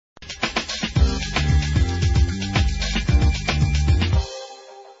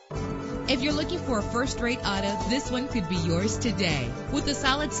If you're looking for a first-rate auto, this one could be yours today. With a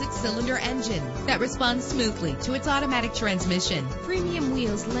solid 6-cylinder engine that responds smoothly to its automatic transmission, premium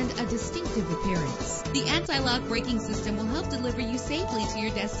wheels lend a distinctive appearance. The anti-lock braking system will help deliver you safely to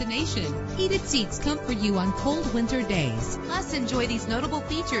your destination. Heated seats comfort you on cold winter days. Plus, enjoy these notable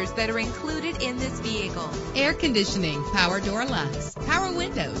features that are included in this vehicle: air conditioning, power door locks, power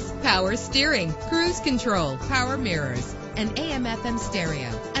windows, power steering, cruise control, power mirrors, an AM/FM stereo,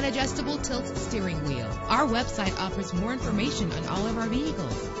 an adjustable tilt steering wheel. Our website offers more information on all of our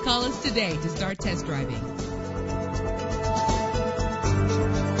vehicles. Call us today to start test driving.